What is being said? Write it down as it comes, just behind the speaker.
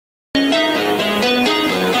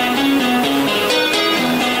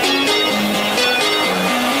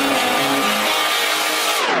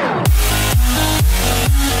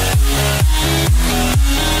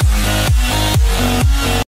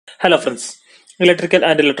Hello friends, electrical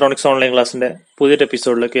and electronics online ക്ലാസ്സിന്റെ പുതിയൊരു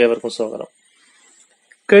എപ്പിസോഡിലേക്ക് ഏവർക്കും സ്വാഗതം.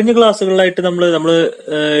 കഴിഞ്ഞ ക്ലാസ്സുകളിലായിട്ട്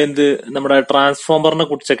നമ്മുടെ ട്രാൻസ്ഫോമറിനെ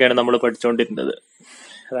കുറിച്ചൊക്കെയാണ് നമ്മൾ പഠിച്ചുകൊണ്ടിരുന്നത്.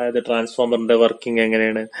 അതായത് ട്രാൻസ്ഫോമറിന്റെ വർക്കിംഗ്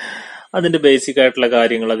എങ്ങനെയാണ്, അതിന്റെ ബേസിക് ആയിട്ടുള്ള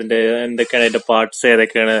കാര്യങ്ങൾ, അതിന്റെ എന്തൊക്കെയാണ്, അതിന്റെ പാർട്സ്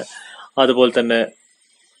ഏതൊക്കെയാണ്, അതുപോലെ തന്നെ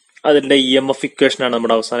അതിന്റെ EMF ഇക്വേഷൻ ആണ്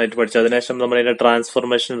നമ്മുടെ അവസാനമായിട്ട് പഠിച്ചത്. അതിനുശേഷം നമ്മൾ അതിന്റെ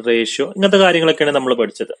ട്രാൻസ്ഫോർമേഷൻ റേഷ്യോ, ഇങ്ങനത്തെ കാര്യങ്ങളൊക്കെയാണ് നമ്മൾ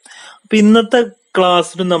പഠിച്ചത്. അപ്പൊ ഇന്നത്തെ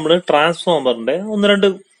ക്ലാസ്സിൽ നമ്മൾ ട്രാൻസ്ഫോമറിന്റെ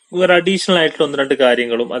ഒരു അഡീഷണൽ ആയിട്ടുള്ള ഒന്ന് രണ്ട്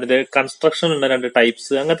കാര്യങ്ങളും അതിന്റെ കൺസ്ട്രക്ഷനുള്ള രണ്ട്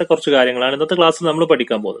ടൈപ്സ്, അങ്ങനത്തെ കുറച്ച് കാര്യങ്ങളാണ് ഇന്നത്തെ ക്ലാസ്സിൽ നമ്മൾ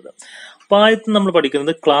പഠിക്കാൻ പോകുന്നത്. അപ്പൊ ആദ്യത്തെ നമ്മൾ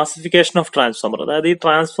പഠിക്കുന്നത് ക്ലാസിഫിക്കേഷൻ ഓഫ് ട്രാൻസ്ഫോമർ, അതായത് ഈ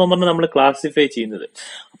ട്രാൻസ്ഫോമറിനെ നമ്മൾ ക്ലാസിഫൈ ചെയ്യുന്നത്.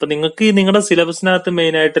 അപ്പൊ നിങ്ങൾക്ക് നിങ്ങളുടെ സിലബസിനകത്ത്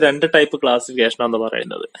മെയിൻ ആയിട്ട് രണ്ട് ടൈപ്പ് ക്ലാസിഫിക്കേഷൻ ആണ്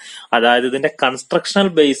പറയുന്നത്. അതായത് ഇതിന്റെ കൺസ്ട്രക്ഷണൽ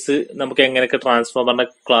ബേസ് നമുക്ക് എങ്ങനെയൊക്കെ ട്രാൻസ്ഫോമറിനെ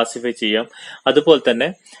ക്ലാസിഫൈ ചെയ്യാം, അതുപോലെ തന്നെ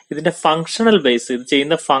ഇതിന്റെ ഫങ്ഷണൽ ബേസ്, ഇത്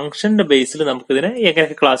ചെയ്യുന്ന ഫംഗ്ഷന്റെ ബേസിൽ നമുക്ക് ഇതിനെ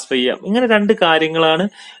എങ്ങനെയൊക്കെ ക്ലാസിഫൈ ചെയ്യാം. ഇങ്ങനെ രണ്ട് കാര്യങ്ങളാണ്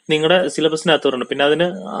നിങ്ങളുടെ സിലബസിനകത്ത് പറയുന്നത്. പിന്നെ അതിന്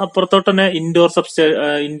അപ്പുറത്തോട്ട് തന്നെ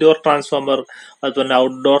ഇൻഡോർ ട്രാൻസ്ഫോമർ, അതുപോലെ തന്നെ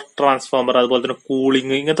ഔട്ട്ഡോർ ട്രാൻസ്ഫോമർ, അതുപോലെ തന്നെ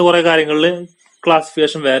കൂളിംഗ്, ഇങ്ങനത്തെ കുറെ കാര്യങ്ങളിൽ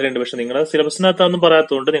ക്ലാസിഫിക്കേഷൻ വേറെ ഉണ്ട്. പക്ഷെ നിങ്ങളുടെ സിലബസിനകത്ത് ഒന്നും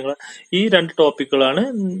പറയാത്തതുകൊണ്ട് നിങ്ങൾ ഈ രണ്ട് ടോപ്പിക്കുകളാണ്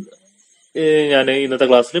ഞാൻ ഇന്നത്തെ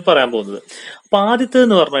ക്ലാസ്സിൽ പറയാൻ പോകുന്നത്. അപ്പൊ ആദ്യത്തെ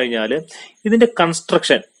എന്ന് പറഞ്ഞു കഴിഞ്ഞാൽ ഇതിന്റെ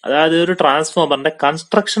കൺസ്ട്രക്ഷൻ, അതായത് ഒരു ട്രാൻസ്ഫോമറിന്റെ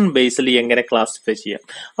കൺസ്ട്രക്ഷൻ ബേസിൽ എങ്ങനെ ക്ലാസിഫൈ ചെയ്യാം.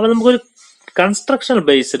 അപ്പൊ നമുക്കൊരു construction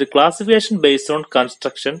based classification based on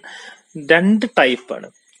construction രണ്ട് ടൈപ്പാണ്.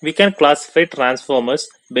 We can classify transformers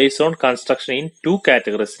based on construction in two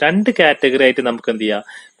categories. രണ്ട് കാറ്റഗറി ആയിട്ട് നമുക്ക് എന്ത് ചെയ്യാം,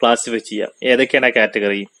 ക്ലാസിഫൈ ചെയ്യാം. ഏതൊക്കെയാണ് ആ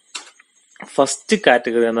കാറ്റഗറി? ഫസ്റ്റ്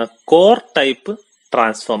കാറ്റഗറി എന്ന കോർ ടൈപ്പ്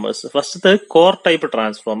ട്രാൻസ്ഫോമേഴ്സ്. ഫസ്റ്റത്തെ core type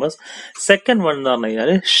transformers. Second one എന്ന് പറഞ്ഞു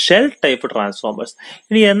കഴിഞ്ഞാൽ ഷെൽ ടൈപ്പ് ട്രാൻസ്ഫോമേഴ്സ്.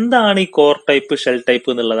 ഇനി എന്താണ് ഈ കോർ ടൈപ്പ്, ഷെൽ ടൈപ്പ്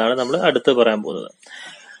എന്നുള്ളതാണ് നമ്മൾ അടുത്ത് പറയാൻ പോകുന്നത്.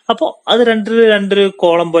 അപ്പോൾ അത് രണ്ടൊരു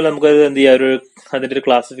കോളം പോലെ നമുക്ക് എന്ത് ചെയ്യാം, അതിന്റെ ഒരു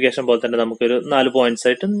ക്ലാസിഫിക്കേഷൻ പോലെ തന്നെ നമുക്കൊരു 4 പോയിന്റ്സ്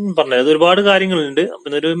ആയിട്ട് പറഞ്ഞുതരാം. അത് ഒരുപാട് കാര്യങ്ങളുണ്ട്.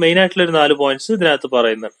 അപ്പം ഒരു മെയിൻ ആയിട്ടുള്ള ഒരു 4 പോയിന്റ്സ് ഇതിനകത്ത്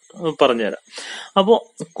പറഞ്ഞുതരാം. അപ്പോൾ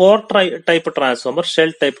core type transformer,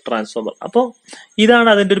 shell type transformer. അപ്പോൾ ഇതാണ്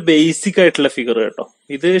അതിന്റെ ഒരു ബേസിക് ആയിട്ടുള്ള ഫിഗർ കേട്ടോ.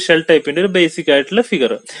 ഇത് ഷെൽ ടൈപ്പിന്റെ ഒരു ബേസിക് ആയിട്ടുള്ള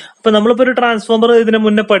ഫിഗർ. അപ്പൊ നമ്മളിപ്പോ ഒരു ട്രാൻസ്ഫോമർ ഇതിന്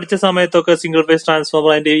മുന്നേ പഠിച്ച സമയത്തൊക്കെ സിംഗിൾ ഫേസ് ട്രാൻസ്ഫോമർ,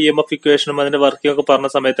 അതിന്റെ EMF ഇക്വേഷനും അതിന്റെ വർക്കിംഗ് ഒക്കെ പറഞ്ഞ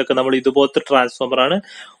സമയത്തൊക്കെ നമ്മൾ ഇതുപോലത്തെ ട്രാൻസ്ഫോമർ ആണ്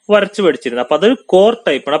വരച്ചു പഠിച്ചിരുന്നത്. അപ്പൊ അതൊരു കോർ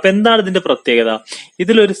ടൈപ്പാണ്. അപ്പൊ എന്താണ് ഇതിന്റെ പ്രത്യേകത?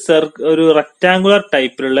 ഇതിലൊരു റെക്ടാങ്കുലർ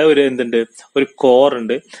ടൈപ്പിലുള്ള ഒരു കോർ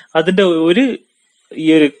ഉണ്ട്. അതിന്റെ ഈ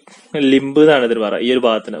ഒരു ലിംബ് എന്നാണ് ഇതിന് പറയുക. ഈ ഒരു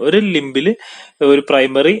ഭാഗത്തിന് ഒരു ലിംബില് ഒരു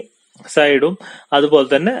പ്രൈമറി സൈഡും അതുപോലെ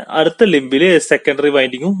തന്നെ അടുത്ത ലിംബില് സെക്കൻഡറി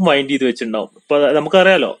വൈൻഡിങ്ങും വൈൻഡ് ചെയ്ത് വെച്ചിട്ടുണ്ടാവും. ഇപ്പൊ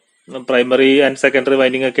നമുക്കറിയാലോ പ്രൈമറി ആൻഡ് സെക്കൻഡറി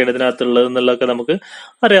വൈൻഡിങ് ഒക്കെയാണ് ഇതിനകത്തുള്ളത് എന്നുള്ളതൊക്കെ നമുക്ക്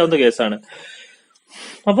അറിയാവുന്ന കേസാണ്.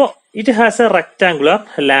 അപ്പോ it has A rectangular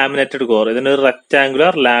laminated core. ഇതിനൊരു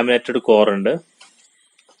റെക്ടാങ്കുലർ ലാമിനേറ്റഡ് കോർ ഉണ്ട്.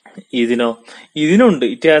 ഇതിനുണ്ട്.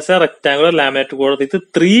 It has A rectangular laminated core with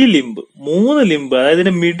 3 limb, 3 limb. അതായത്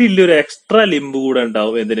ഇതിന്റെ മിഡിൽ ഒരു എക്സ്ട്രാ ലിംബ് കൂടെ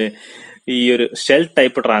ഉണ്ടാവും ഈ ഒരു ഷെൽ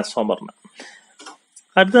ടൈപ്പ് ട്രാൻസ്ഫോമറിന്.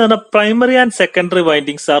 അടുത്ത പറഞ്ഞാൽ primary and secondary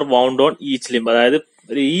windings R wound on each limb. അതായത്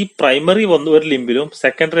ഈ പ്രൈമറി ഒരു ലിംബിലും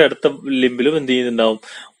സെക്കൻഡറി അടുത്ത ലിംബിലും എന്ത് ചെയ്യുന്നുണ്ടാവും,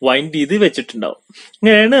 വൈൻഡ് ചെയ്ത് വെച്ചിട്ടുണ്ടാവും.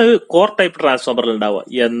 ഇങ്ങനെയാണ് കോർ ടൈപ്പ് ട്രാൻസ്ഫോമറിൽ ഉണ്ടാവുക.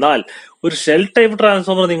 എന്നാൽ ഒരു ഷെൽ ടൈപ്പ്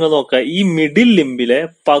ട്രാൻസ്ഫോമർ നിങ്ങൾ നോക്കുക, ഈ മിഡിൽ ലിംബിലെ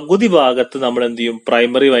പകുതി ഭാഗത്ത് നമ്മൾ എന്ത് ചെയ്യും,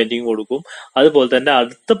 പ്രൈമറി വൈൻഡിങ് കൊടുക്കും. അതുപോലെ തന്നെ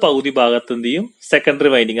അടുത്ത പകുതി ഭാഗത്ത് എന്ത് ചെയ്യും,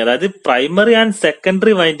 സെക്കൻഡറി വൈൻഡിങ്. അതായത് primary and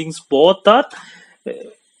secondary windings both are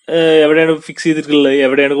എവിടെയാണ് ഫിക്സ് ചെയ്തിട്ടുള്ളത്,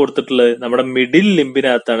 എവിടെയാണ് കൊടുത്തിട്ടുള്ളത്, നമ്മുടെ മിഡിൽ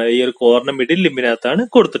ലിംബിനകത്താണ്. ഈ ഒരു കോറിന്റെ മിഡിൽ ലിംബിനകത്താണ്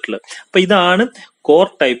കൊടുത്തിട്ടുള്ളത്. അപ്പൊ ഇതാണ് കോർ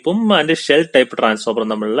ടൈപ്പും അതിന്റെ ഷെൽ ടൈപ്പ് ട്രാൻസ്ഫോമറും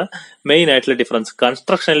തമ്മിലുള്ള മെയിൻ ആയിട്ടുള്ള ഡിഫറൻസ്.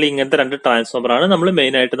 കൺസ്ട്രക്ഷനിൽ ഇങ്ങനത്തെ രണ്ട് ട്രാൻസ്ഫോമർ ആണ് നമ്മൾ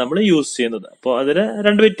മെയിൻ ആയിട്ട് നമ്മൾ യൂസ് ചെയ്യുന്നത്. അപ്പോൾ അതിന്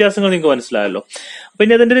രണ്ട് വ്യത്യാസങ്ങൾ നിങ്ങൾക്ക് മനസ്സിലായല്ലോ. അപ്പൊ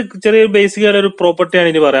ഇനി അതിന്റെ ഒരു ചെറിയ ബേസിക് ആയ ഒരു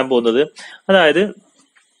പ്രോപ്പർട്ടിയാണ് ഇനി പറയാൻ പോകുന്നത്. അതായത്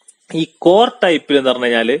ഈ കോർ ടൈപ്പിൽ എന്ന് പറഞ്ഞു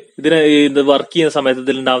കഴിഞ്ഞാല് ഇത് വർക്ക് ചെയ്യുന്ന സമയത്ത്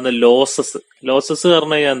ഇതിൽ ഉണ്ടാവുന്ന ലോസസ്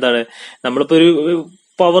പറഞ്ഞു കഴിഞ്ഞാൽ എന്താണ്, നമ്മളിപ്പോ ഒരു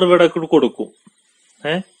പവർ ഇവിടെ കൊടുക്കും.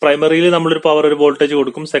 പ്രൈമറിയിൽ നമ്മളൊരു പവർ, ഒരു വോൾട്ടേജ്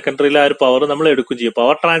കൊടുക്കും. സെക്കൻഡറിയിൽ ആ ഒരു പവർ നമ്മൾ എടുക്കും ചെയ്യും.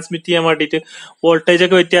 പവർ ട്രാൻസ്മിറ്റ് ചെയ്യാൻ വേണ്ടിയിട്ട് വോൾട്ടേജ്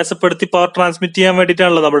ഒക്കെ വ്യത്യാസപ്പെടുത്തി പവർ ട്രാൻസ്മിറ്റ് ചെയ്യാൻ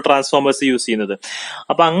വേണ്ടിയിട്ടാണല്ലോ നമ്മൾ ട്രാൻസ്ഫോമേഴ്സ് യൂസ് ചെയ്യുന്നത്.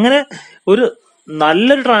 അപ്പൊ അങ്ങനെ ഒരു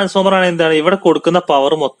നല്ലൊരു ട്രാൻസ്ഫോമർ ആണ് എന്താണ്, ഇവിടെ കൊടുക്കുന്ന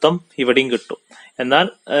പവർ മൊത്തം ഇവിടെയും കിട്ടും. എന്നാൽ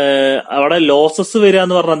അവിടെ ലോസസ് വരിക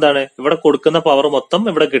എന്ന് പറഞ്ഞാൽ എന്താണ്, ഇവിടെ കൊടുക്കുന്ന പവർ മൊത്തം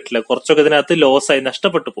ഇവിടെ കിട്ടില്ല, കുറച്ചൊക്കെ ഇതിനകത്ത് ലോസ് ആയി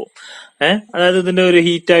നഷ്ടപ്പെട്ടു പോകും. അതായത് ഇതിന്റെ ഒരു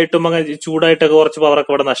ഹീറ്റ് ആയിട്ടും അങ്ങനെ ചൂടായിട്ടൊക്കെ കുറച്ച്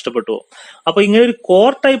പവറൊക്കെ ഇവിടെ നഷ്ടപ്പെട്ടു പോകും. അപ്പൊ ഇങ്ങനെ ഒരു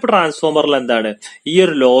കോർ ടൈപ്പ് ട്രാൻസ്ഫോമറിൽ എന്താണ്, ഈ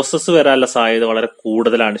ഒരു ലോസസ് വരാനുള്ള സാധ്യത വളരെ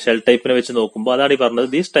കൂടുതലാണ് ഷെൽ ടൈപ്പിനെ വെച്ച് നോക്കുമ്പോൾ. അതാണ് ഈ പറഞ്ഞത്,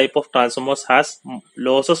 these type of transformers has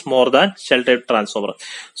losses more than shell type transformer.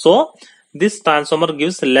 So this transformer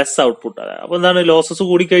gives less output. അപ്പൊ എന്താണ്, ലോസസ്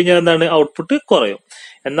കൂടി കഴിഞ്ഞാൽ എന്താണ്, ഔട്ട്പുട്ട് കുറയും.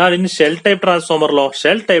 എന്നാൽ ഇനി ഷെൽ ടൈപ്പ് ട്രാൻസ്ഫോമർ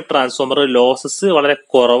ലോസസ് വളരെ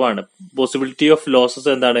കുറവാണ്. പോസിബിലിറ്റി ഓഫ് ലോസസ്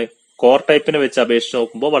എന്താണ്, കോർ ടൈപ്പിനെ വെച്ച് അപേക്ഷിച്ച്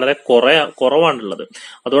നോക്കുമ്പോൾ വളരെ കുറവാണുള്ളത്.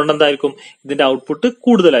 അതുകൊണ്ട് എന്തായിരിക്കും, ഇതിന്റെ ഔട്ട്പുട്ട്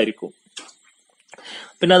കൂടുതലായിരിക്കും.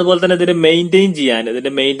 പിന്നെ അതുപോലെ തന്നെ ഇതിന് മെയിൻറ്റെയിൻ ചെയ്യാൻ,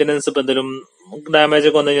 ഇതിന്റെ മെയിന്റനൻസ് ഇപ്പൊ എന്തെങ്കിലും ഡാമേജ്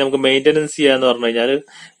ഒക്കെ വന്നു കഴിഞ്ഞാൽ നമുക്ക് മെയിന്റനൻസ് ചെയ്യാന്ന് പറഞ്ഞു കഴിഞ്ഞാൽ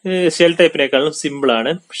ഷെൽ ടൈപ്പിനേക്കാളും സിമ്പിൾ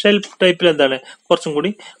ആണ്. ഷെൽ ടൈപ്പിൽ എന്താണ് കുറച്ചും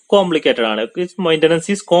കൂടി കോംപ്ലിക്കേറ്റഡ് ആണ്. Maintenance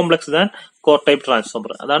is complex than core type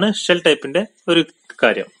transformer. അതാണ് ഷെൽ ടൈപ്പിന്റെ ഒരു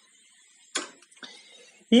കാര്യം.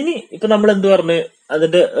 ഇനി ഇപ്പൊ നമ്മൾ എന്ത് പറഞ്ഞു,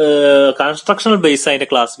 അതിന്റെ കൺസ്ട്രക്ഷണൽ ബേസ് അതിന്റെ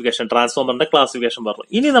ക്ലാസിഫിക്കേഷൻ, ട്രാൻസ്ഫോമറിന്റെ ക്ലാസിഫിക്കേഷൻ പറഞ്ഞു.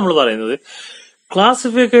 ഇനി നമ്മൾ പറയുന്നത്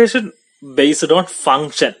ക്ലാസിഫിക്കേഷൻ ബേസ്ഡ് ഓൺ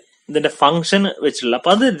ഫങ്ഷൻ, ഇതിന്റെ ഫങ്ഷൻ വെച്ചിട്ടുള്ള.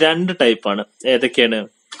 അപ്പൊ അത് രണ്ട് ടൈപ്പാണ്. ഏതൊക്കെയാണ്?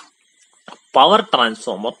 Power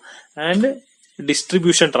transformer and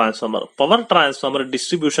distribution transformer. Power transformer,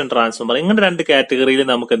 distribution transformer, ഇങ്ങനെ രണ്ട് കാറ്റഗറിയിൽ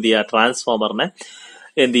നമുക്ക് എന്ത് ചെയ്യാം, ട്രാൻസ്ഫോമറിനെ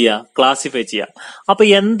എന്ത് ചെയ്യാം, ക്ലാസിഫൈ ചെയ്യാം. അപ്പൊ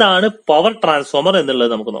എന്താണ് പവർ ട്രാൻസ്ഫോമർ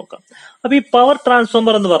എന്നുള്ളത് നമുക്ക് നോക്കാം. അപ്പൊ ഈ പവർ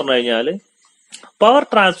ട്രാൻസ്ഫോമർ എന്ന് പറഞ്ഞു കഴിഞ്ഞാൽ, power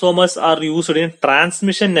transformers are used in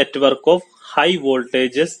transmission network of high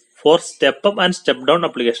voltages four step up and step down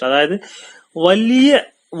application. അതായത് വലിയ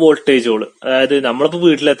വോൾട്ടേജുകൾ, അതായത് നമ്മളിപ്പോ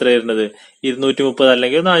വീട്ടിൽ എത്ര വരുന്നത് 230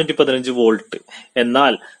 അല്ലെങ്കിൽ 415 വോൾട്ട്.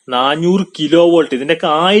 എന്നാൽ 400 കിലോ വോൾട്ട്, ഇതിന്റെയൊക്കെ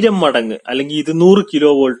 1000 മടങ്ങ്, അല്ലെങ്കിൽ 200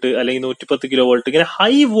 കിലോ വോൾട്ട് അല്ലെങ്കിൽ 110 കിലോ വോൾട്ട്, ഇങ്ങനെ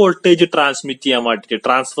ഹൈ വോൾട്ടേജ് ട്രാൻസ്മിറ്റ് ചെയ്യാൻ വേണ്ടിയിട്ട്,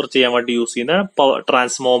 ട്രാൻസ്ഫർ ചെയ്യാൻ വേണ്ടി യൂസ് ചെയ്യുന്ന പവർ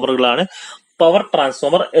ട്രാൻസ്ഫോമറുകളാണ് പവർ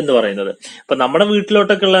ട്രാൻസ്ഫോമർ എന്ന് പറയുന്നത്. ഇപ്പൊ നമ്മുടെ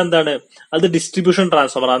വീട്ടിലോട്ടൊക്കെ ഉള്ള എന്താണ്, അത് ഡിസ്ട്രിബ്യൂഷൻ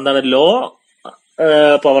ട്രാൻസ്ഫോമർ, എന്താണ് ലോ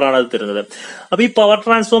പവർ ആണ് അത് തരുന്നത്. അപ്പൊ ഈ പവർ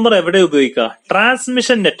ട്രാൻസ്ഫോമർ എവിടെ ഉപയോഗിക്കുക?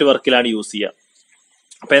 ട്രാൻസ്മിഷൻ നെറ്റ്വർക്കിലാണ് യൂസ് ചെയ്യുക.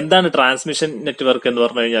 അപ്പൊ എന്താണ് ട്രാൻസ്മിഷൻ നെറ്റ്വർക്ക് എന്ന്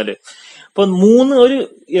പറഞ്ഞു കഴിഞ്ഞാല്, ഇപ്പൊ ഒരു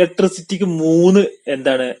ഇലക്ട്രിസിറ്റിക്ക്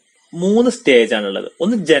മൂന്ന് സ്റ്റേജ് ആണുള്ളത്.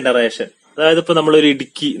 ഒന്ന് ജനറേഷൻ, അതായത് ഇപ്പൊ നമ്മളൊരു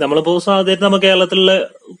നമ്മളിപ്പോ സാധാരണ നമ്മൾ കേരളത്തിലുള്ള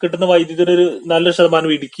കിട്ടുന്ന വൈദ്യുതിയുടെ ഒരു നല്ലൊരു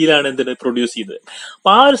ശതമാനം ഇടുക്കിയിലാണ് എന്തിന് പ്രൊഡ്യൂസ് ചെയ്തത്.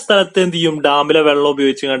 അപ്പൊ ആ ഒരു സ്ഥലത്ത് എന്ത് ചെയ്യും, ഡാമിലെ വെള്ളം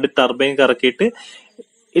ഉപയോഗിച്ച് കണ്ട് ടർബൈൻ കറക്കിയിട്ട്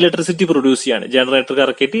ഇലക്ട്രിസിറ്റി പ്രൊഡ്യൂസ് ചെയ്യാണ്. ജനറേറ്റർ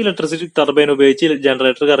കറക്കിയിട്ട് ഇലക്ട്രിസിറ്റി, ടർബൈൻ ഉപയോഗിച്ച്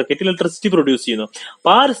ജനറേറ്റർ കറക്കിയിട്ട് ഇലക്ട്രിസിറ്റി പ്രൊഡ്യൂസ് ചെയ്യുന്നു.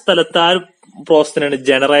 അപ്പൊ ആ ഒരു സ്ഥലത്ത് ആ ഒരു പ്രോസസ്സിനാണ്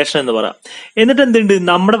ജനറേഷൻ എന്ന് പറയാം. എന്നിട്ട് എന്തുണ്ട്,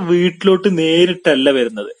 നമ്മുടെ വീട്ടിലോട്ട് നേരിട്ടല്ല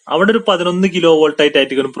വരുന്നത്, അവിടെ ഒരു 11 കിലോ വോൾട്ട്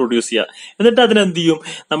ആയിട്ടായിരിക്കും പ്രൊഡ്യൂസ് ചെയ്യുക. എന്നിട്ട് അതിനെന്ത് ചെയ്യും,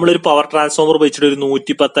 നമ്മളൊരു പവർ ട്രാൻസ്ഫോമർ വെച്ചിട്ട് ഒരു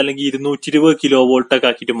 110 അല്ലെങ്കിൽ 220 കിലോ വോൾട്ട് ഒക്കെ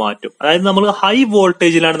ആക്കിയിട്ട് മാറ്റും. അതായത് നമ്മൾ ഹൈ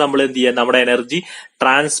വോൾട്ടേജിലാണ് നമ്മൾ എന്ത് ചെയ്യുക, നമ്മുടെ എനർജി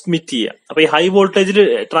ട്രാൻസ്മിറ്റ് ചെയ്യുക. അപ്പൊ ഈ ഹൈ വോൾട്ടേജിൽ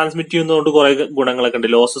ട്രാൻസ്മിറ്റ് ചെയ്യുന്നതുകൊണ്ട് കുറെ ഗുണങ്ങളൊക്കെ ഉണ്ട്,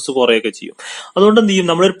 ലോസസ് കുറെയൊക്കെ ചെയ്യും. അതുകൊണ്ട് എന്ത് ചെയ്യും,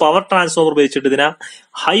 നമ്മളൊരു പവർ ട്രാൻസ്ഫോമർ ഉപയോഗിച്ചിട്ട് ഇതിനെ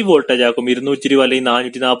ഹൈ വോൾട്ടേജ് ആക്കും, 220 അല്ലെങ്കിൽ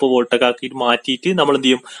 440 വോൾട്ട് ഒക്കെ ആക്കിയിട്ട് മാറ്റിയിട്ട് നമ്മൾ എന്ത്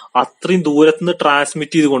ചെയ്യും, അത്രയും ദൂരത്തുനിന്ന്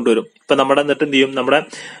ട്രാൻസ്മിറ്റ് ചെയ്ത് കൊണ്ടുവരും. ഇപ്പൊ എന്നിട്ട് എന്ത് ചെയ്യും, നമ്മുടെ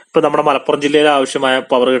മലപ്പുറം ജില്ലയിൽ ആവശ്യമായ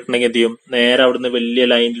പവർ കിട്ടണമെങ്കിൽ എന്ത് ചെയ്യും, നേരെ അവിടുന്ന് വലിയ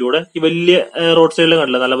ലൈനിലൂടെ, ഈ വലിയ റോഡ് സൈഡിൽ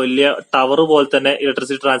കണ്ടില്ല, നല്ല വലിയ ടവർ പോലെ തന്നെ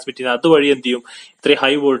ഇലക്ട്രിസിറ്റി ട്രാൻസ്മിറ്റ് ചെയ്യുന്നത്, അതുവഴി എന്ത് ചെയ്യും, ഇത്രയും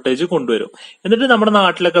ഹൈ വോൾട്ടേജ് കൊണ്ടുവരും. എന്നിട്ട് നമ്മുടെ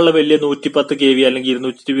നാട്ടിലൊക്കെ ഉള്ള വലിയ 110 kV അല്ലെങ്കിൽ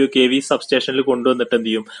 220 kV സബ്സ്റ്റേഷനിൽ കൊണ്ടുവന്നിട്ട് എന്ത്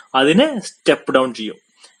ചെയ്യും, അതിനെ സ്റ്റെപ്പ് ഡൗൺ ചെയ്യും.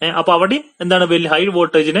 അപ്പൊ അവിടെയും എന്താണ്, വലിയ ഹൈ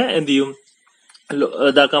വോൾട്ടേജിനെ എന്ത് ചെയ്യും,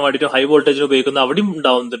 ഇതാക്കാൻ വേണ്ടിയിട്ട് ഹൈ വോൾട്ടേജിന് ഉപയോഗിക്കുന്ന അവിടെയും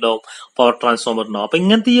ഉണ്ടാവും പവർ ട്രാൻസ്ഫോമർ ഉണ്ടാവും. അപ്പൊ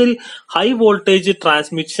ഇങ്ങനത്തെ ഈ ഒരു ഹൈ വോൾട്ടേജ്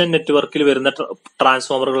ട്രാൻസ്മിഷൻ നെറ്റ്വർക്കിൽ വരുന്ന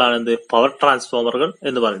ട്രാൻസ്ഫോമറുകളാണ് എന്ത്, പവർ ട്രാൻസ്ഫോമറുകൾ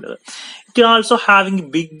എന്ന് പറയുന്നത്. It also having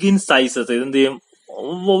big in sizes, ഇതെന്ത് ചെയ്യും,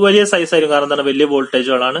 വലിയ സൈസ് ആയിരിക്കും, കാരണം എന്താണ്, വലിയ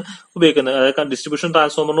വോൾട്ടേജുകളാണ് ഉപയോഗിക്കുന്നത്. അതായത് ഡിസ്ട്രിബ്യൂഷൻ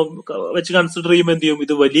ട്രാൻസ്ഫോമറിന് വെച്ച് കൺസിഡർ ചെയ്യുമ്പോൾ എന്ത് ചെയ്യും,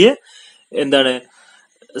 ഇത് വലിയ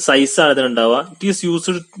സൈസാണ് ഇതിനുണ്ടാവുക. It is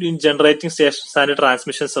used in generating stations and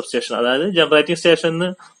transmission substation. അതായത് ജനറേറ്റിംഗ് സ്റ്റേഷനിൽ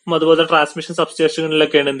അതുപോലെ ട്രാൻസ്മിഷൻ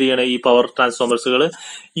സബ്സ്റ്റേഷനുകളിലൊക്കെയാണ് എന്ത് ചെയ്യണത്, ഈ പവർ ട്രാൻസ്ഫോമേഴ്സുകൾ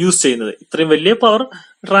യൂസ് ചെയ്യുന്നത്. ഇത്രയും വലിയ പവർ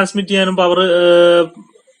ട്രാൻസ്മിറ്റ് ചെയ്യാനും പവർ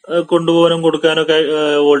കൊണ്ടുപോകാനും കൊടുക്കാനും ഒക്കെ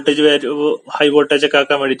ഹൈ വോൾട്ടേജ് ഒക്കെ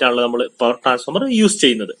ആക്കാൻ വേണ്ടിയിട്ടാണല്ലോ നമ്മൾ പവർ ട്രാൻസ്ഫോമർ യൂസ്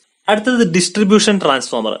ചെയ്യുന്നത്. അടുത്തത് ഡിസ്ട്രിബ്യൂഷൻ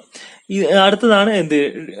ട്രാൻസ്ഫോമർ. അടുത്തതാണ്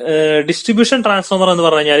ഡിസ്ട്രിബ്യൂഷൻ ട്രാൻസ്ഫോമർ എന്ന്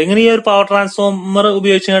പറഞ്ഞു കഴിഞ്ഞാൽ, ഇങ്ങനെ ഈ ഒരു പവർ ട്രാൻസ്ഫോമർ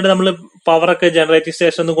ഉപയോഗിച്ചുകൊണ്ട് നമ്മൾ പവറൊക്കെ ജനറേറ്റിംഗ്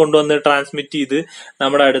സ്റ്റേഷനിൽ കൊണ്ടുവന്ന് ട്രാൻസ്മിറ്റ് ചെയ്ത്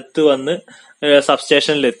നമ്മുടെ അടുത്ത് വന്ന്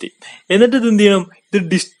സബ്സ്റ്റേഷനിലെത്തി. എന്നിട്ട് ഇത് എന്ത് ചെയ്യണം, ഇത്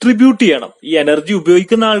ഡിസ്ട്രിബ്യൂട്ട് ചെയ്യണം. ഈ എനർജി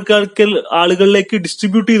ഉപയോഗിക്കുന്ന ആളുകളിലേക്ക്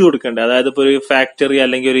ഡിസ്ട്രിബ്യൂട്ട് ചെയ്ത് കൊടുക്കണ്ടേ. അതായത് ഇപ്പൊ ഒരു ഫാക്ടറി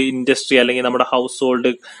അല്ലെങ്കിൽ ഒരു ഇൻഡസ്ട്രി അല്ലെങ്കിൽ നമ്മുടെ ഹൗസ്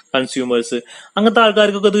ഹോൾഡ് കൺസ്യൂമേഴ്സ്, അങ്ങനത്തെ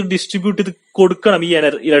ആൾക്കാർക്കൊക്കെ അത് ഡിസ്ട്രിബ്യൂട്ട് ചെയ്ത് കൊടുക്കണം ഈ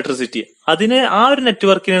ഇലക്ട്രിസിറ്റി. ആ ഒരു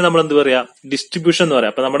നെറ്റ്വർക്കിനെ നമ്മൾ എന്ത് പറയാ, ഡിസ്ട്രിബ്യൂഷൻ എന്ന്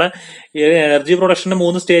പറയാം. അപ്പൊ നമ്മുടെ എനർജി പ്രൊഡക്ഷന്റെ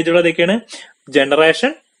 3 സ്റ്റേജുകൾ അതൊക്കെയാണ്: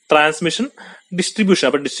 ജനറേഷൻ, ട്രാൻസ്മിഷൻ, ഡിസ്ട്രിബ്യൂഷൻ.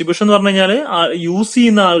 അപ്പൊ ഡിസ്ട്രിബ്യൂഷൻ എന്ന് പറഞ്ഞു കഴിഞ്ഞാൽ യൂസ്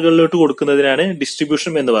ചെയ്യുന്ന ആളുകളിലോട്ട് കൊടുക്കുന്നതിനാണ്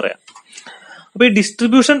ഡിസ്ട്രിബ്യൂഷൻ എന്ന് പറയാം. അപ്പൊ ഈ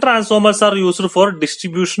distribution transformers are used for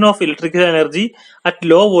distribution of electrical energy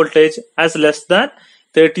at low voltage as less than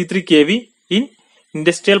 33 kV in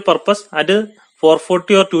industrial purpose at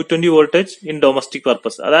 440 or 220 voltage in domestic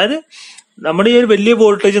purpose. അതായത് നമ്മുടെ ഈ ഒരു വലിയ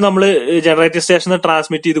വോൾട്ടേജ് നമ്മൾ ജനറേറ്റർ സ്റ്റേഷനിൽ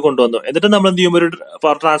ട്രാൻസ്മിറ്റ് ചെയ്ത് കൊണ്ടുവന്നു. എന്നിട്ട് നമ്മൾ എന്ത് ചെയ്യും, ഒരു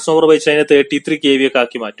പവർ ട്രാൻസ്ഫോമർ വെച്ച് അതിനെ 33 kV ഒക്കെ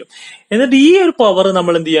ആക്കി മാറ്റും. എന്നിട്ട് ഈ ഒരു പവർ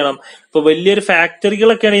നമ്മൾ എന്ത് ചെയ്യണം, ഇപ്പൊ വലിയൊരു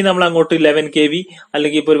ഫാക്ടറികളൊക്കെ ആണെങ്കിൽ നമ്മൾ അങ്ങോട്ട് 11 kV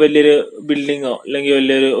അല്ലെങ്കിൽ ഇപ്പൊ ഒരു വലിയൊരു ബിൽഡിങ്ങോ അല്ലെങ്കിൽ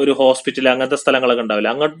വലിയൊരു ഹോസ്പിറ്റൽ അങ്ങനത്തെ സ്ഥലങ്ങളൊക്കെ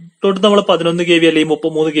ഉണ്ടാവില്ല, അങ്ങോട്ട് നമ്മൾ 11 kV അല്ലെങ്കിൽ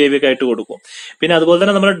 33 kV ഒക്കെ ആയിട്ട് കൊടുക്കും. പിന്നെ അതുപോലെ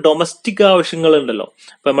തന്നെ നമ്മുടെ ഡൊമസ്റ്റിക് ആവശ്യങ്ങൾ ഉണ്ടല്ലോ,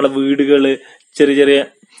 ഇപ്പൊ നമ്മുടെ വീടുകള്, ചെറിയ ചെറിയ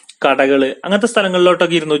കടകള്, അങ്ങനത്തെ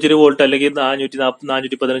സ്ഥലങ്ങളിലോട്ടൊക്കെ 220 വോൾട്ട് അല്ലെങ്കിൽ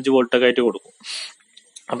 415 വോൾട്ട് ഒക്കെ ആയിട്ട് കൊടുക്കും.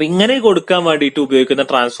 അപ്പൊ ഇങ്ങനെ കൊടുക്കാൻ വേണ്ടിയിട്ട് ഉപയോഗിക്കുന്ന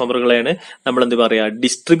ട്രാൻസ്ഫോമറുകളെയാണ് നമ്മൾ എന്ത് പറയാ,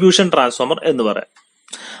 ഡിസ്ട്രിബ്യൂഷൻ ട്രാൻസ്ഫോമർ എന്ന് പറയാം.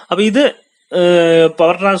 അപ്പൊ ഇത്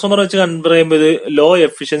പവർ ട്രാൻസ്ഫോമർ വെച്ച് കമ്പയർ ചെയ്യുമ്പോൾ ഇത് ലോ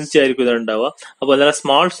എഫിഷ്യൻസി ആയിരിക്കും ഇത് ഉണ്ടാവുക. അതുപോലെ തന്നെ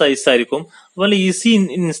സ്മോൾ സൈസ് ആയിരിക്കും, അതുപോലെ ഈസി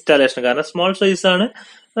ഇൻസ്റ്റാളേഷൻ. കാരണം സ്മോൾ സൈസ് ആണ്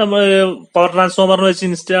നമ്മൾ പവർ ട്രാൻസ്ഫോമറിന് വെച്ച്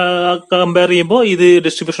കമ്പയർ ചെയ്യുമ്പോൾ ഇത്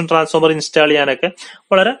ഡിസ്ട്രിബ്യൂഷൻ ട്രാൻസ്ഫോമർ ഇൻസ്റ്റാൾ ചെയ്യാനൊക്കെ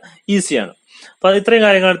വളരെ ഈസിയാണ്. അപ്പൊ ഇത്രയും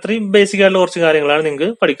കാര്യങ്ങൾ, ഇത്രയും ബേസിക് ആയിട്ടുള്ള കുറച്ച് കാര്യങ്ങളാണ് നിങ്ങൾക്ക്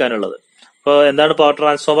പഠിക്കാനുള്ളത്. അപ്പോൾ എന്താണ് പവർ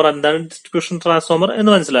ട്രാൻസ്ഫോമർ, എന്താണ് ഡിസ്ട്രിബ്യൂഷൻ ട്രാൻസ്ഫോമർ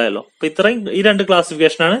എന്ന് മനസ്സിലായല്ലോ. അപ്പൊ ഇത്രയും ഈ രണ്ട്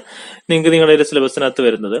ക്ലാസിഫിക്കേഷനാണ് നിങ്ങൾക്ക് നിങ്ങളുടെ സിലബസിനകത്ത്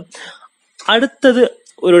വരുന്നത്. അടുത്തത്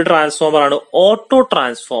ഒരു ട്രാൻസ്ഫോമർ ആണ് ഓട്ടോ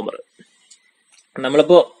ട്രാൻസ്ഫോമർ.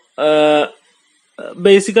 നമ്മളിപ്പോ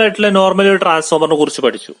ബേസിക് ആയിട്ടുള്ള നോർമൽ ഒരു ട്രാൻസ്ഫോമറിനെ കുറിച്ച്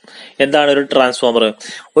പഠിച്ചു. എന്താണ് ഒരു ട്രാൻസ്ഫോമർ?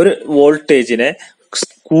 ഒരു വോൾട്ടേജിനെ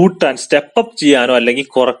കൂട്ടാൻ, സ്റ്റെപ്പ് അപ്പ് ചെയ്യാനോ അല്ലെങ്കിൽ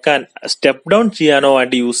കുറക്കാൻ, സ്റ്റെപ്പ് ഡൗൺ ചെയ്യാനോ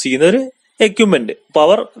വേണ്ടി യൂസ് ചെയ്യുന്ന ഒരു എക്യുപ്മെന്റ്.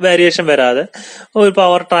 പവർ വേരിയേഷൻ വരാതെ ഒരു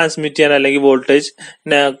പവർ ട്രാൻസ്മിറ്റ് ചെയ്യാൻ അല്ലെങ്കിൽ വോൾട്ടേജ്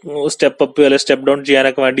സ്റ്റെപ്പ് അപ്പ് അല്ലെങ്കിൽ സ്റ്റെപ്പ് ഡൗൺ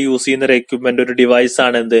ചെയ്യാനൊക്കെ വേണ്ടി യൂസ് ചെയ്യുന്ന ഒരു എക്യുപ്മെന്റ്, ഒരു ഡിവൈസ്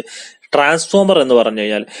ആണ് എന്ത്, ട്രാൻസ്ഫോമർ എന്ന് പറഞ്ഞു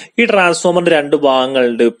കഴിഞ്ഞാൽ. ഈ ട്രാൻസ്ഫോമറിന്റെ രണ്ട്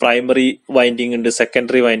ഭാഗങ്ങളുണ്ട്. പ്രൈമറി വൈൻഡിങ് ഉണ്ട്,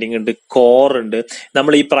 സെക്കൻഡറി വൈൻഡിങ് ഉണ്ട്, കോർ ഉണ്ട്.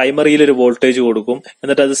 നമ്മൾ ഈ പ്രൈമറിയിൽ ഒരു വോൾട്ടേജ് കൊടുക്കും,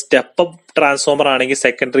 എന്നിട്ട് അത് സ്റ്റെപ്പ് അപ്പ് ട്രാൻസ്ഫോമർ ആണെങ്കിൽ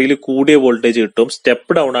സെക്കൻഡറിയിൽ കൂടിയ വോൾട്ടേജ് കിട്ടും.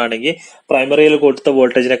 സ്റ്റെപ്പ് ഡൗൺ ആണെങ്കിൽ പ്രൈമറിയിൽ കൊടുത്ത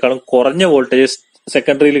വോൾട്ടേജിനേക്കാളും കുറഞ്ഞ വോൾട്ടേജ്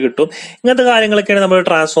സെക്കൻഡറിയിൽ കിട്ടും. ഇങ്ങനത്തെ കാര്യങ്ങളൊക്കെയാണ് നമ്മൾ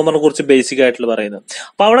ട്രാൻസ്ഫോമറിനെ കുറിച്ച് ബേസിക് ആയിട്ട് പറയുന്നത്.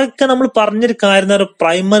 അപ്പൊ അവിടെയൊക്കെ നമ്മൾ പറഞ്ഞൊരു കാര്യം,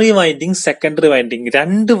 പ്രൈമറി വൈൻഡിങ്, സെക്കൻഡറി വൈൻഡിങ്,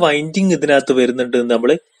 രണ്ട് വൈൻഡിങ് ഇതിനകത്ത് വരുന്നുണ്ട് എന്ന്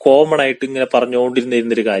നമ്മൾ കോമൺ ആയിട്ട് ഇങ്ങനെ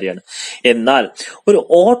പറഞ്ഞുകൊണ്ടിരുന്നൊരു കാര്യമാണ്. എന്നാൽ ഒരു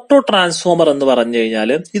ഓട്ടോ ട്രാൻസ്ഫോമർ എന്ന് പറഞ്ഞു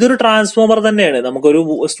കഴിഞ്ഞാൽ ഇതൊരു ട്രാൻസ്ഫോമർ തന്നെയാണ്. നമുക്കൊരു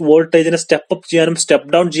വോൾട്ടേജിനെ സ്റ്റെപ്പ് അപ്പ് ചെയ്യാനും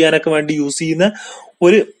സ്റ്റെപ്പ് ഡൗൺ ചെയ്യാനൊക്കെ വേണ്ടി യൂസ് ചെയ്യുന്ന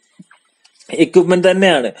ഒരു എക്യുപ്മെന്റ്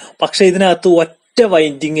തന്നെയാണ്. പക്ഷെ ഇതിനകത്ത് ഒറ്റ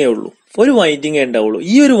വൈൻഡിങ്ങേ ഉള്ളൂ, ഒരു വൈൻഡിങ്ങേ ഉണ്ടാവുള്ളൂ.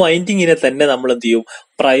 ഈ ഒരു വൈൻഡിങ്ങിനെ തന്നെ നമ്മൾ എന്ത് ചെയ്യും,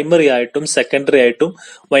 പ്രൈമറി ആയിട്ടും സെക്കൻഡറി ആയിട്ടും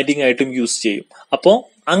വൈൻഡിങ് ആയിട്ടും യൂസ് ചെയ്യും. അപ്പോ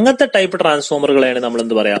അങ്ങനത്തെ ടൈപ്പ് ട്രാൻസ്ഫോമറുകളെയാണ് നമ്മൾ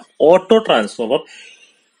എന്ത് പറയാ, ഓട്ടോ ട്രാൻസ്ഫോമർ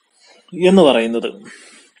എന്ന് പറയുന്നത്.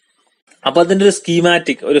 അപ്പൊ അതിന്റെ ഒരു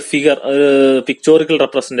സ്കീമാറ്റിക്, ഒരു ഫിഗർ, ഒരു പിക്ചോറിക്കൽ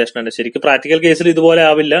റെപ്രസെന്റേഷൻ ആണ്. ശരിക്കും പ്രാക്ടിക്കൽ കേസിൽ ഇതുപോലെ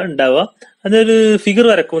ആവില്ല ഉണ്ടാവുക. അതൊരു ഫിഗർ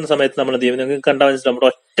വരക്കുന്ന സമയത്ത് നമ്മൾ എന്ത് ചെയ്യും, നിങ്ങൾക്ക് കണ്ടാൽ മനസ്സിലാവും,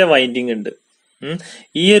 നമ്മുടെ ഒറ്റ വൈൻഡിങ് ഉണ്ട്.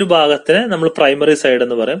 ഈ ഒരു ഭാഗത്തിന് നമ്മൾ പ്രൈമറി സൈഡ്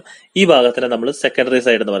എന്ന് പറയും, ഈ ഭാഗത്തിന് നമ്മൾ സെക്കൻഡറി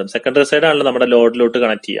സൈഡ് എന്ന് പറയും. സെക്കൻഡറി സൈഡ് ആണല്ലോ നമ്മുടെ ലോഡിലോട്ട്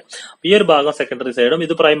കണക്ട് ചെയ്യുക. ഈ ഒരു ഭാഗം സെക്കൻഡറി സൈഡും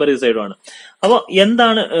ഇത് പ്രൈമറി സൈഡും ആണ്. അപ്പൊ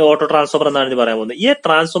എന്താണ് ഓട്ടോ ട്രാൻസ്ഫോമർ എന്നാണ് ഇത് പറയാൻ പോകുന്നത്. ഈ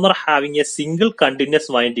transformer having A single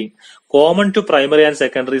continuous winding common to primary and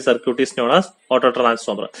secondary circuit is known as auto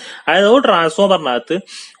transformer. അതായത് ഒരു ട്രാൻസ്ഫോമറിനകത്ത്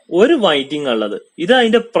ഒരു വൈൻഡിങ് ഉള്ളത്, ഇത്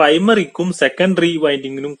അതിന്റെ പ്രൈമറിക്കും സെക്കൻഡറി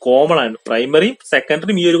വൈൻഡിങ്ങിനും കോമൺ ആണ്. പ്രൈമറിയും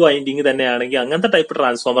സെക്കൻഡറിയും ഈ ഒരു വൈൻഡിങ് തന്നെയാണെങ്കിൽ അങ്ങനത്തെ ടൈപ്പ്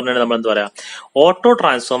ട്രാൻസ്ഫോമറിനാണ് നമ്മൾ എന്താ പറയാ, ഓട്ടോ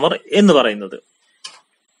ട്രാൻസ്ഫോമർ എന്ന് പറയുന്നത്.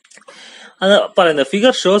 അത് പറയുന്നത്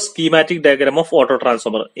figure shows schematic diagram of auto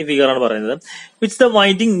transformer. ഈ ഫിഗർ ആണ് പറയുന്നത്. Which the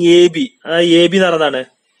winding A B, അതായത് എ ബി എന്ന് പറയുന്നതാണ്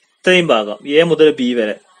ഇത്രയും ഭാഗം, എ മുതൽ ബി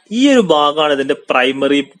വരെ. ഈ ഒരു ഭാഗമാണ് ഇതിന്റെ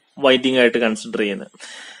പ്രൈമറി വൈൻഡിങ് ആയിട്ട് കൺസിഡർ ചെയ്യുന്നത്.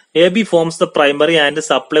 A B forms the primary and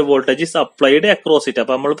supply voltage is applied across it.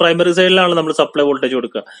 അപ്പൊ നമ്മൾ പ്രൈമറി സൈഡിലാണ് നമ്മൾ സപ്ലൈ വോൾട്ടേജ്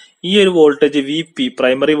കൊടുക്കുക. ഈ ഒരു voltage V P,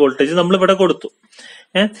 primary voltage നമ്മൾ ഇവിടെ കൊടുത്തു.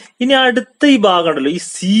 ഇനി അടുത്ത ഈ ഭാഗം ഉണ്ടല്ലോ, ഈ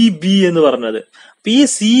സി ബി എന്ന് പറഞ്ഞത്, അപ്പൊ ഈ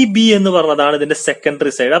സി ബി എന്ന് പറഞ്ഞതാണ് ഇതിന്റെ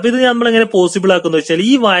സെക്കൻഡറി സൈഡ്. അപ്പൊ ഇത് നമ്മൾ എങ്ങനെ പോസിബിൾ ആക്കുന്ന വെച്ചാൽ,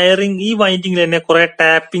 ഈ വയറിംഗ്, ഈ വൈൻഡിങ്ങിൽ തന്നെ കുറെ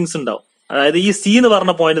ടാപ്പിംഗ്സ് ഉണ്ടാവും. അതായത് ഈ സി എന്ന്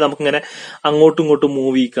പറഞ്ഞ പോയിന്റ് നമുക്ക് ഇങ്ങനെ അങ്ങോട്ടും ഇങ്ങോട്ടും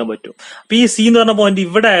മൂവ് ചെയ്യിക്കാൻ പറ്റും. അപ്പൊ ഈ സി എന്ന് പറഞ്ഞ പോയിന്റ്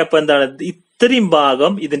ഇവിടെ ആയപ്പോ എന്താണ്, ഇത്രയും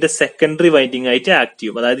ഭാഗം ഇതിന്റെ സെക്കൻഡറി വൈൻഡിങ് ആയിട്ട് ആക്ട്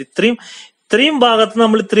ചെയ്യും. അതായത് ഇത്രയും ഭാഗത്ത്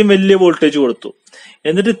നമ്മൾ ഇത്രയും വലിയ വോൾട്ടേജ് കൊടുത്തു,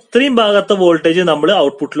 എന്നിട്ട് ഇത്രയും ഭാഗത്തെ വോൾട്ടേജ് നമ്മൾ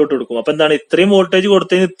ഔട്ട്പുട്ടിലോട്ട് എടുക്കും. അപ്പൊ എന്താണ്, ഇത്രയും വോൾട്ടേജ്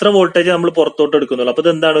കൊടുത്തതിന് ഇത്ര വോൾട്ടേജ് നമ്മൾ പുറത്തോട്ട് എടുക്കുന്നുള്ളൂ. അപ്പൊ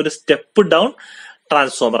ഇതെന്താണ്, ഒരു സ്റ്റെപ്പ് ഡൗൺ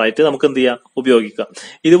ട്രാൻസ്ഫോമർ ആയിട്ട് നമുക്ക് എന്ത് ചെയ്യാം, ഉപയോഗിക്കാം.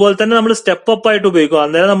 ഇതുപോലെ തന്നെ നമ്മൾ സ്റ്റെപ്പ് അപ്പ് ആയിട്ട് ഉപയോഗിക്കും.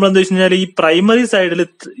 അന്നേരം നമ്മൾ എന്താ വെച്ച് കഴിഞ്ഞാൽ, ഈ പ്രൈമറി സൈഡിൽ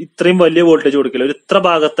ഇത്രയും വലിയ വോൾട്ടേജ് കൊടുക്കില്ല, ഒരു ഇത്ര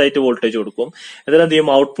ഭാഗത്തായിട്ട് വോൾട്ടേജ് കൊടുക്കും. എന്നിട്ട് എന്ത് ചെയ്യും,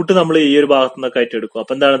 ഔട്ട്പുട്ട് നമ്മൾ ഈ ഒരു ഭാഗത്തു നിന്നൊക്കെ ആയിട്ട് എടുക്കും.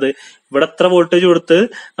 അപ്പൊ എന്താണത്, ഇവിടെ ഇത്ര വോൾട്ടേജ് കൊടുത്ത്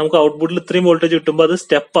നമുക്ക് ഔട്ട്പുട്ടിൽ ഇത്രയും വോൾട്ടേജ് കിട്ടുമ്പോൾ അത്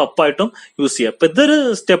സ്റ്റെപ്പ് അപ്പ് ആയിട്ടും യൂസ് ചെയ്യാം. അപ്പൊ ഇതൊരു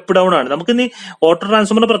സ്റ്റെപ്പ് ഡൗൺ ആണ്. നമുക്ക് ഇനി ഓട്ടോ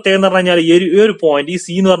ട്രാൻസ്ഫോമറിന്റെ പ്രത്യേകത എന്ന് പറഞ്ഞു കഴിഞ്ഞാൽ, ഈ ഒരു പോയിന്റ്, ഈ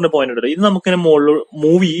സി എന്ന് പറഞ്ഞ പോയിന്റ് ഉണ്ട്, ഇത് നമുക്ക് ഇങ്ങനെ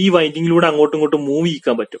മുകളിൽ ഈ വൈൻഡിങ്ങിലൂടെ അങ്ങോട്ടും ഇങ്ങോട്ടും മൂവ്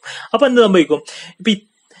ചെയ്യിക്കാൻ പറ്റും. അപ്പൊ എന്ത് സംഭവിക്കും, ഇപ്പൊ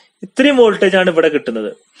ഇത്രയും വോൾട്ടേജ് ആണ് ഇവിടെ കിട്ടുന്നത്.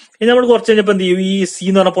 ഇനി നമ്മൾ കുറച്ച് കഴിഞ്ഞപ്പോ എന്ത് ചെയ്യും, ഈ സി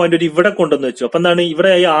എന്ന് പറഞ്ഞ പോയിന്റ് ഒരു ഇവിടെ കൊണ്ടുവന്ന് വെച്ചു. അപ്പൊ എന്താണ്,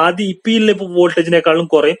 ഇവിടെ ആദ്യം ഇപ്പൊ വോൾട്ടേജിനേക്കാളും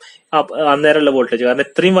കുറയും അന്നേരമുള്ള വോൾട്ടേജ്. കാരണം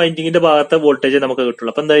ഇത്രയും വൈൻഡിങ്ങിന്റെ ഭാഗത്തെ വോൾട്ടേജ് നമുക്ക്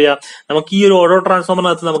കിട്ടുള്ളൂ. അപ്പൊ എന്താ ചെയ്യാ, നമുക്ക് ഈ ഒരു ഓട്ടോ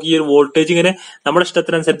ട്രാൻസ്ഫോമറിനകത്ത് നമുക്ക് ഈ ഒരു വോൾട്ടേജ് ഇങ്ങനെ നമ്മുടെ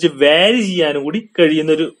ഇഷ്ടത്തിനനുസരിച്ച് വാരി ചെയ്യാനും കൂടി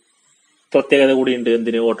കഴിയുന്ന ഒരു പ്രത്യേകത കൂടി ഉണ്ട്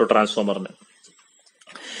എന്തിന്, ഓട്ടോ ട്രാൻസ്ഫോമറിന്.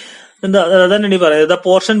 എന്താ അതന്നെ പറയുന്നത്,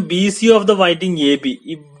 portion B C of the winding A B.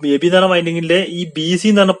 ഈ എ ബി എന്ന് പറഞ്ഞ വൈൻഡിങ്ങിന്റെ ഈ ബി സി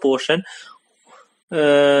എന്ന് പറഞ്ഞ portion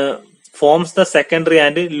forms the secondary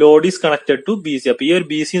and Lord is connected to B C. അപ്പൊ ഈ ഒരു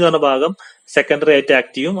ബി സി എന്ന് പറഞ്ഞ ഭാഗം സെക്കൻഡറി ആയിട്ട്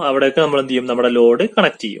ആക്ട് ചെയ്യും. അവിടേക്ക് നമ്മൾ എന്ത് ചെയ്യും, നമ്മുടെ ലോഡ്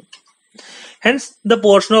കണക്ട് ചെയ്യും. Hence the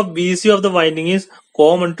portion of B C of the winding is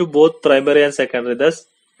common to both primary and secondary. Thus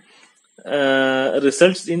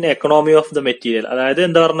results in economy of the material. അതായത്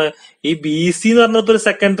എന്താ പറഞ്ഞ ഈ ബി സി എന്ന് പറഞ്ഞപ്പോ ഒരു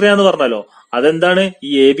സെക്കൻഡറി ആണെന്ന് പറഞ്ഞല്ലോ. അതെന്താണ്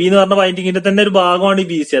ഈ എ ബി എന്ന് പറഞ്ഞ വൈൻഡിങ്ങിന്റെ തന്നെ ഒരു ഭാഗമാണ് ഈ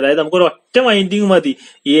ബി സി. അതായത് നമുക്ക് ഒരു ഒറ്റ വൈൻഡിങ് മതി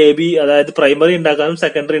ഈ എ ബി, അതായത് പ്രൈമറി ഉണ്ടാക്കാനും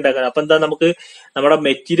സെക്കൻഡറി ഉണ്ടാക്കാനും. അപ്പൊ എന്താ നമുക്ക് നമ്മുടെ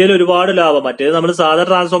മെറ്റീരിയൽ ഒരുപാട് ലാഭം. മറ്റേത് നമ്മൾ സാധാരണ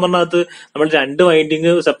ട്രാൻസ്ഫോമറിനകത്ത് നമ്മൾ രണ്ട്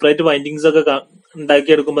വൈൻഡിങ് സെപ്പറേറ്റ് വൈൻഡിങ്സ് ഒക്കെ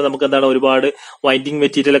ഉണ്ടാക്കിയെടുക്കുമ്പോൾ നമുക്ക് എന്താണ് ഒരുപാട് വൈൻഡിങ്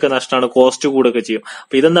മെറ്റീരിയൽ ഒക്കെ നഷ്ടമാണ്, കോസ്റ്റ് കൂടുകയൊക്കെ ചെയ്യും.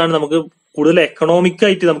 അപ്പൊ ഇതെന്താണ് നമുക്ക് കൂടുതൽ എക്കണോമിക്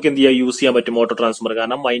ആയിട്ട് നമുക്ക് എന്ത് ചെയ്യാം, യൂസ് ചെയ്യാൻ പറ്റും ഓട്ടോ ട്രാൻസ്ഫോമർ.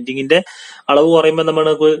 കാരണം വൈൻഡിങ്ങിന്റെ അളവ് കുറയുമ്പോൾ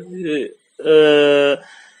നമുക്ക്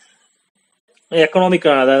എക്കണോമിക്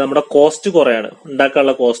ആണ്, അതായത് നമ്മുടെ കോസ്റ്റ് കുറയാണ്,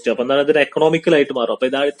 ഉണ്ടാക്കാനുള്ള കോസ്റ്റ്. അപ്പൊ എന്താണ് ഇതിന് എക്കണോമിക്കൽ ആയിട്ട് മാറും. അപ്പൊ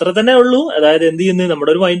ഇതാ ഇത്ര തന്നെ ഉള്ളൂ. അതായത് എന്ത് ചെയ്യുന്നത്,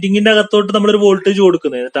 നമ്മുടെ ഒരു വൈൻഡിങ്ങിന്റെ അകത്തോട്ട് നമ്മളൊരു വോൾട്ടേജ്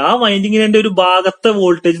കൊടുക്കുന്നത്, എന്നിട്ട് ആ വൈൻഡിങ്ങിന്റെ ഒരു ഭാഗത്തെ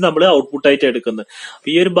വോൾട്ടേജ് നമ്മൾ ഔട്ട്പുട്ട് ആയിട്ട് എടുക്കുന്നത്. അപ്പൊ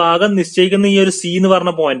ഈ ഒരു ഭാഗം നിശ്ചയിക്കുന്ന ഈ ഒരു സി എന്ന്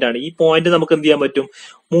പറഞ്ഞ പോയിന്റ് ആണ്. ഈ പോയിന്റ് നമുക്ക് എന്ത് ചെയ്യാൻ പറ്റും,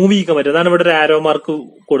 മൂവ് ചെയ്യാൻ പറ്റും. അതാണ് ഇവിടെ ഒരു ആരോ മാർക്ക്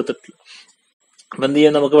കൊടുത്തിട്ടുള്ളത്. അപ്പൊ എന്ത്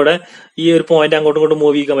ചെയ്യാം, നമുക്ക് ഇവിടെ ഈ ഒരു പോയിന്റ് അങ്ങോട്ടും ഇങ്ങോട്ടും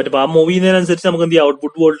മൂവ് ചെയ്യാൻ പറ്റും. അപ്പൊ ആ മൂവ് ചെയ്യുന്നതിനനുസരിച്ച് നമുക്ക് എന്ത് ചെയ്യാം,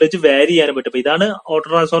 ഔട്ട്പുട്ട് വോൾട്ടേജ് വാരി ചെയ്യാനും പറ്റും. അപ്പൊ ഇതാണ് ഓട്ടോ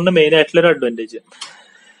ട്രാൻസ്ഫോമറിന്റെ മെയിൻ ആയിട്ടുള്ള ഒരു അഡ്വാൻറ്റേജ്.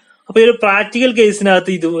 അപ്പൊ ഈ ഒരു പ്രാക്ടിക്കൽ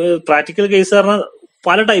കേസിനകത്ത് പ്രാക്ടിക്കൽ കേസ് പറഞ്ഞാൽ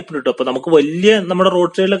പല ടൈപ്പിൽ കിട്ടും. അപ്പൊ നമുക്ക് വലിയ നമ്മുടെ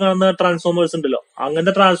റോഡ് സൈഡിൽ കാണുന്ന ട്രാൻസ്ഫോമേഴ്സ് ഉണ്ടല്ലോ,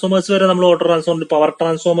 അങ്ങനത്തെ ട്രാൻസ്ഫോമേഴ്സ് വരെ നമ്മൾ ഓട്ടോ ട്രാൻസ്ഫോമർ, പവർ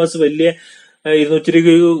ട്രാൻസ്ഫോമേഴ്സ്, വലിയ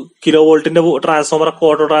 220 കിലോ വോൾട്ടിന്റെ ട്രാൻസ്ഫോമർ ഒക്കെ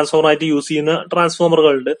ഓട്ടോ ട്രാൻസ്ഫോമർ ആയിട്ട് യൂസ് ചെയ്യുന്ന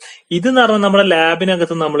ട്രാൻസ്ഫോമറുകളുണ്ട്. ഇതെന്ന് പറഞ്ഞാൽ നമ്മുടെ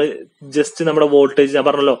ലാബിനകത്ത് നമ്മൾ ജസ്റ്റ് നമ്മുടെ വോൾട്ടേജ്, ഞാൻ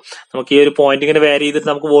പറഞ്ഞല്ലോ നമുക്ക് ഈ ഒരു പോയിന്റ് ഇങ്ങനെ വാരി ചെയ്തിട്ട്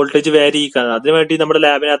നമുക്ക് വോൾട്ടേജ് വാരി ചെയ്യിക്കാം. അതിനുവേണ്ടി നമ്മുടെ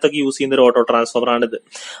ലാബിനകത്തൊക്കെ യൂസ് ചെയ്യുന്ന ഒരു ഓട്ടോ ട്രാൻസ്ഫോമർ ആണ് ഇത്.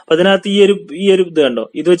 അപ്പൊ ഇതിനകത്ത് ഈ ഒരു ഇത് കണ്ടോ,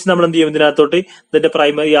 ഇത് വെച്ച് നമ്മൾ എന്ത് ചെയ്യും, ഇതിനകത്തോട്ട് ഇതിന്റെ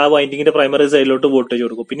പ്രൈമറി, ആ വൈൻഡിങ്ങിന്റെ പ്രൈമറി സൈഡിലോട്ട് വോൾട്ടേജ്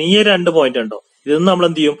കൊടുക്കും. പിന്നെ ഈ 2 പോയിന്റ് ഉണ്ടോ, ഇതൊന്നും നമ്മൾ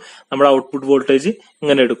എന്ത് ചെയ്യും, നമ്മുടെ ഔട്ട്പുട്ട് വോൾട്ടേജ്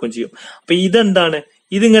ഇങ്ങനെ എടുക്കുകയും ചെയ്യും. അപ്പൊ ഇതെന്താണ്,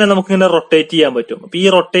 ഇതിങ്ങനെ നമുക്കിങ്ങനെ റൊട്ടേറ്റ് ചെയ്യാൻ പറ്റും. അപ്പൊ ഈ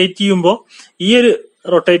റൊട്ടേറ്റ് ചെയ്യുമ്പോൾ ഈ ഒരു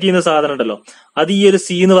റൊട്ടേറ്റ് ചെയ്യുന്ന സാധനം ഉണ്ടല്ലോ, അത് ഈ ഒരു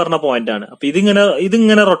സി എന്ന് പറഞ്ഞ പോയിന്റ് ആണ്. അപ്പൊ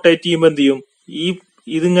ഇതിങ്ങനെ റൊട്ടേറ്റ് ചെയ്യുമ്പോൾ എന്ത് ചെയ്യും,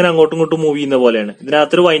 ഇതിങ്ങനെ അങ്ങോട്ടും ഇങ്ങോട്ടും മൂവ് ചെയ്യുന്ന പോലെയാണ്.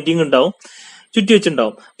 ഇതിനകത്തൊരു വൈൻഡിങ് ഉണ്ടാവും, ചുറ്റി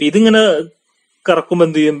വെച്ചിട്ടുണ്ടാവും. അപ്പൊ ഇതിങ്ങനെ കറക്കുമ്പോൾ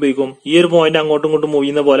എന്ത് ചെയ്യുമ്പോഴേക്കും ഈ ഒരു പോയിന്റ് അങ്ങോട്ടും ഇങ്ങോട്ടും മൂവ്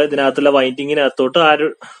ചെയ്യുന്ന പോലെ ഇതിനകത്തുള്ള വൈൻഡിങ്ങിനകത്തോട്ട്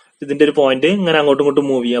ഇതിന്റെ ഒരു പോയിന്റ് ഇങ്ങനെ അങ്ങോട്ടും ഇങ്ങോട്ടും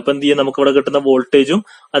മൂവ് ചെയ്യും. അപ്പൊ എന്ത് ചെയ്യും, നമുക്ക് ഇവിടെ കിട്ടുന്ന വോൾട്ടേജും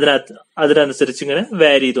അതിനനുസരിച്ച് ഇങ്ങനെ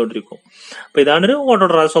വാരി ചെയ്തുകൊണ്ടിരിക്കും. അപ്പൊ ഇതാണ് ഒരു ഓട്ടോ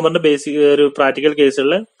ട്രാൻസ്ഫോമറിന്റെ ബേസിക് ഒരു പ്രാക്ടിക്കൽ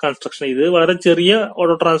കേസുള്ള കൺസ്ട്രക്ഷൻ. ഇത് വളരെ ചെറിയ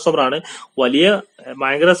ഓട്ടോ ട്രാൻസ്ഫോമർ ആണ്.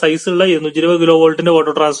 ഭയങ്കര സൈസുള്ള 220 കിലോ വോൾട്ടിന്റെ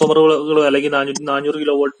ഓട്ടോ ട്രാൻസ്ഫോമറുകൾ അല്ലെങ്കിൽ 400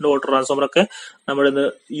 കിലോ വോൾട്ടിന്റെ ഓട്ടോ ട്രാൻസ്ഫോമർ ഒക്കെ നമ്മൾ ഇന്ന്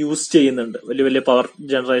യൂസ് ചെയ്യുന്നുണ്ട് വലിയ വലിയ പവർ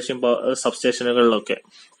ജനറേഷൻ സബ്സ്റ്റേഷനുകളിലൊക്കെ.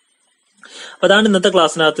 അപ്പൊ അതാണ് ഇന്നത്തെ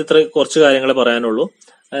ക്ലാസ്സിനകത്ത് ഇത്ര കുറച്ച് കാര്യങ്ങൾ പറയാനുള്ളൂ.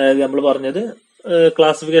 നമ്മൾ പറഞ്ഞത്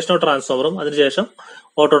ക്ലാസിഫിക്കേഷൻ ഓഫ് ട്രാൻസ്ഫോമറും അതിനുശേഷം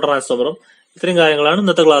ഓട്ടോ ട്രാൻസ്ഫോമറും, ഇത്രയും കാര്യങ്ങളാണ്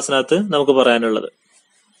ഇന്നത്തെ ക്ലാസ്സിനകത്ത് നമുക്ക് പറയാനുള്ളത്.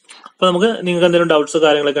 അപ്പൊ നിങ്ങൾക്ക് എന്തെങ്കിലും ഡൗട്ട്സ്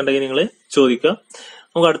കാര്യങ്ങളൊക്കെ ഉണ്ടെങ്കിൽ നിങ്ങൾ ചോദിക്കുക.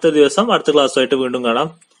 നമുക്ക് അടുത്ത ദിവസം അടുത്ത ക്ലാസ്സുമായിട്ട് വീണ്ടും കാണാം.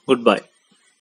 Good bye.